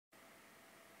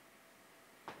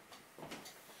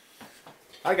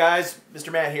Hi guys,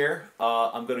 Mr. Matt here.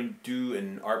 I'm going to do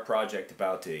an art project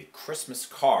about a Christmas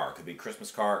car. Could be a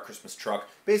Christmas car, a Christmas truck.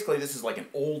 Basically, this is like an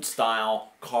old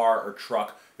style car or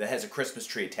truck that has a Christmas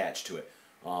tree attached to it.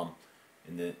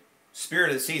 In the spirit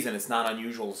of the season, it's not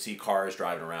unusual to see cars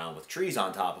driving around with trees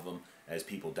on top of them as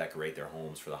people decorate their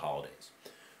homes for the holidays.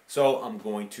 So I'm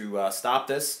going to stop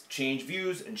this, change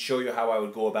views, and show you how I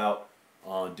would go about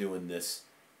doing this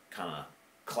kind of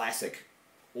classic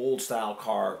old style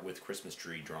car with Christmas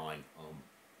tree drawing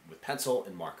with pencil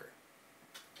and marker.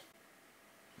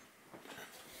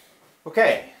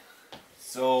 Okay,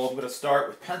 so I'm going to start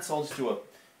with pencil, just do a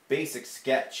basic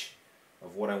sketch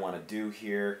of what I want to do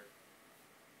here.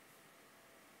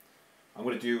 I'm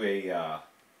going to do a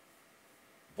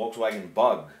Volkswagen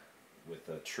Bug with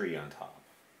a tree on top.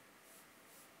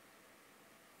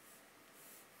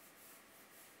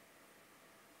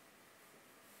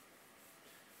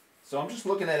 So I'm just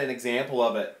looking at an example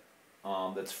of it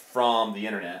that's from the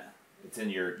internet. It's in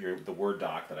the Word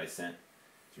doc that I sent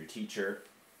to your teacher.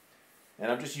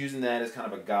 And I'm just using that as kind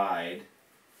of a guide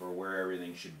for where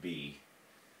everything should be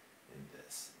in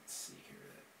this. Let's see here,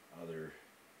 that other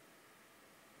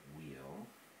wheel.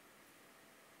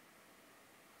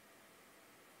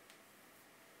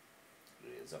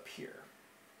 It is up here.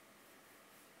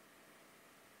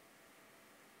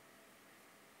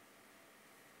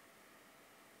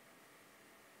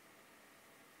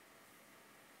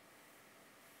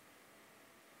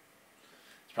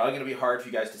 It's probably going to be hard for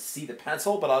you guys to see the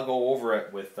pencil, but I'll go over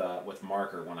it with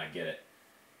marker when I get it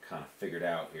kind of figured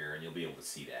out here, and you'll be able to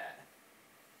see that.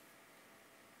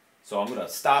 So I'm going to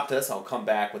stop this. I'll come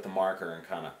back with the marker and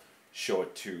kind of show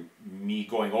it to me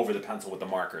going over the pencil with the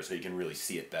marker so you can really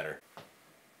see it better.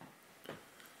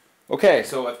 Okay,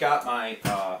 so I've got my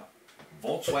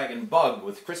Volkswagen Bug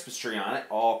with Christmas tree on it,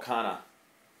 all kind of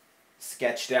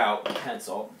sketched out with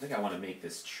pencil. I think I want to make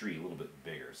this tree a little bit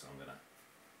bigger, so I'm going to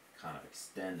kind of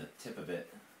extend the tip of it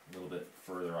a little bit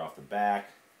further off the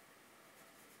back.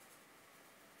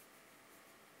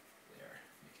 There,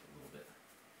 make it a little bit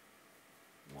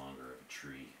longer of a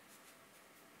tree.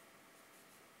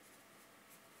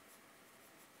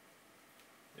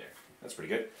 There, that's pretty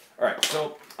good. All right,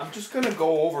 so I'm just going to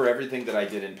go over everything that I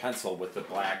did in pencil with the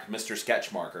black Mr.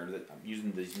 Sketch marker. I'm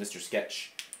using these Mr.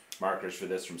 Sketch markers for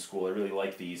this from school. I really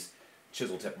like these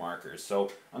chisel tip markers.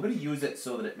 So I'm going to use it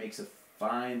so that it makes a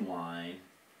fine line,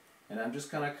 and I'm just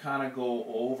going to kind of go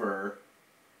over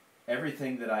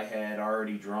everything that I had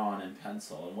already drawn in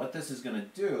pencil. And what this is going to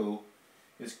do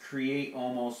is create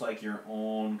almost like your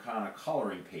own kind of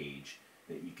coloring page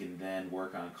that you can then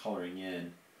work on coloring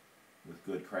in with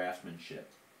good craftsmanship.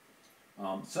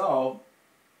 So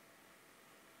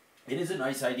it is a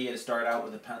nice idea to start out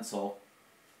with a pencil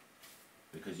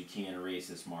because you can't erase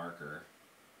this marker.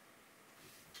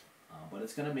 But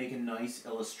it's going to make a nice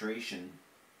illustration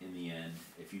in the end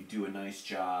if you do a nice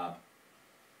job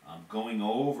going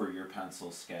over your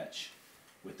pencil sketch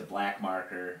with the black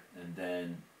marker, and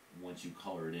then once you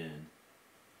color it in,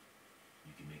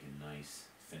 you can make a nice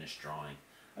finished drawing.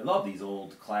 I love these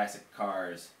old classic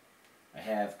cars. I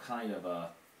have kind of a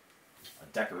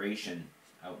decoration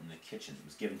out in the kitchen. It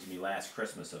was given to me last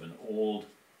Christmas of an old,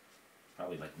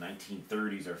 probably like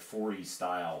 1930s or 40s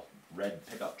style red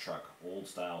pickup truck, old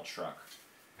style truck.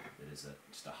 That is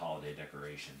just a holiday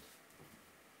decoration.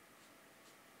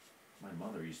 My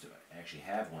mother used to actually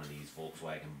have one of these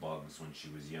Volkswagen Bugs when she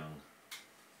was young.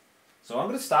 So I'm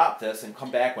going to stop this and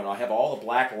come back when I'll have all the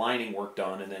black lining work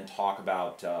done and then talk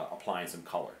about applying some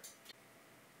color.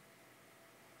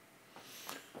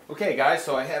 Okay guys,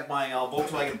 so I have my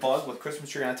Volkswagen Bug with Christmas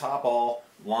tree on top all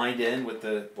lined in with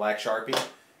the black Sharpie.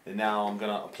 And now I'm going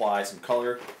to apply some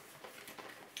color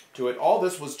to it. All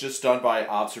this was just done by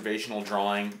observational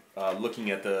drawing,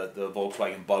 looking at the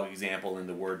Volkswagen Bug example in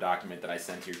the Word document that I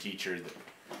sent to your teacher that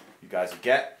you guys would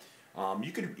get.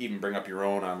 You could even bring up your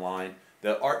own online.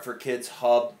 The Art for Kids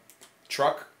Hub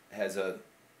truck has a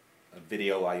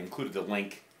video. I included the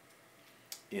link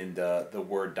in the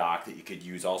Word doc that you could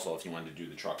use also if you wanted to do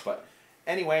the truck. But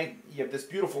anyway, you have this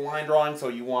beautiful line drawing, so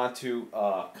you want to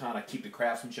kind of keep the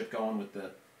craftsmanship going with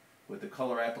the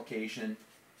color application.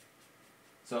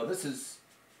 So this is,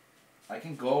 I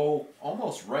can go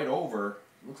almost right over,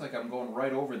 looks like I'm going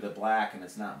right over the black and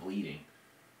it's not bleeding.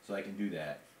 So I can do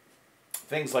that.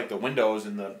 Things like the windows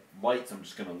and the lights I'm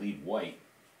just going to leave white.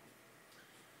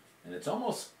 And it's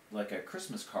almost like a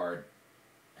Christmas card,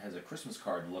 it has a Christmas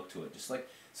card look to it. Just like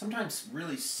sometimes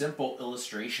really simple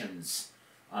illustrations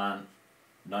on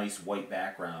nice white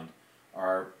background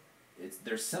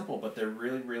they're simple, but they're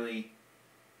really, really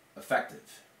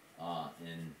effective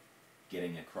in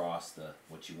getting across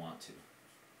what you want to.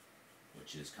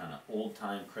 which is kind of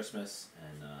old-time Christmas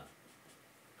and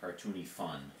cartoony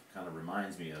fun. Kind of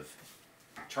reminds me of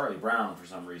Charlie Brown for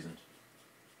some reason.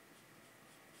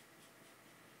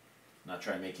 I'm not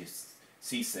trying to make you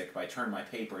seasick. By turning my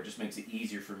paper, it just makes it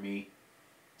easier for me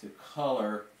to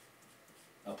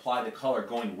apply the color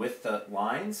going with the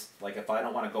lines. Like if I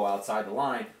don't want to go outside the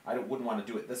line, I wouldn't want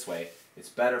to do it this way. It's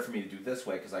better for me to do it this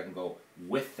way because I can go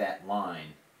with that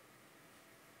line.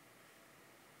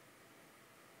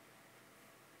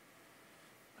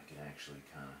 I can actually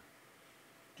kind of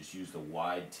just use the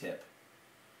wide tip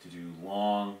to do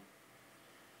long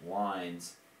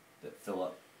lines that fill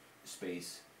up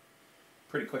space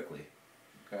pretty quickly.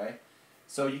 Okay,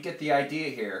 so you get the idea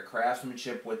here.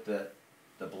 Craftsmanship with the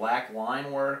black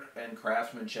line work and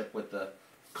craftsmanship with the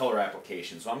color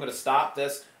application. So I'm going to stop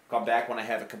this, come back when I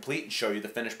have it complete and show you the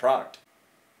finished product.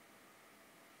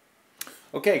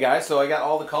 Okay guys, so I got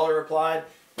all the color applied.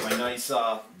 My nice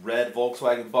red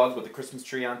Volkswagen Bug with the Christmas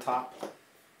tree on top.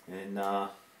 And I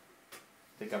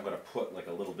think I'm going to put like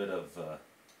a little bit of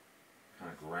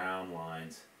kind of ground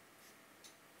lines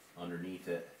underneath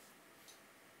it.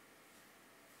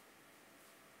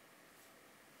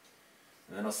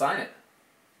 And then I'll sign it.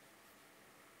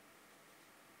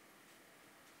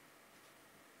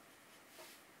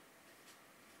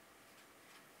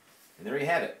 And there you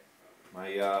have it.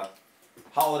 My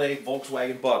holiday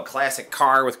Volkswagen Bug. Classic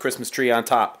car with Christmas tree on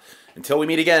top. Until we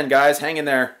meet again, guys, hang in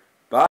there.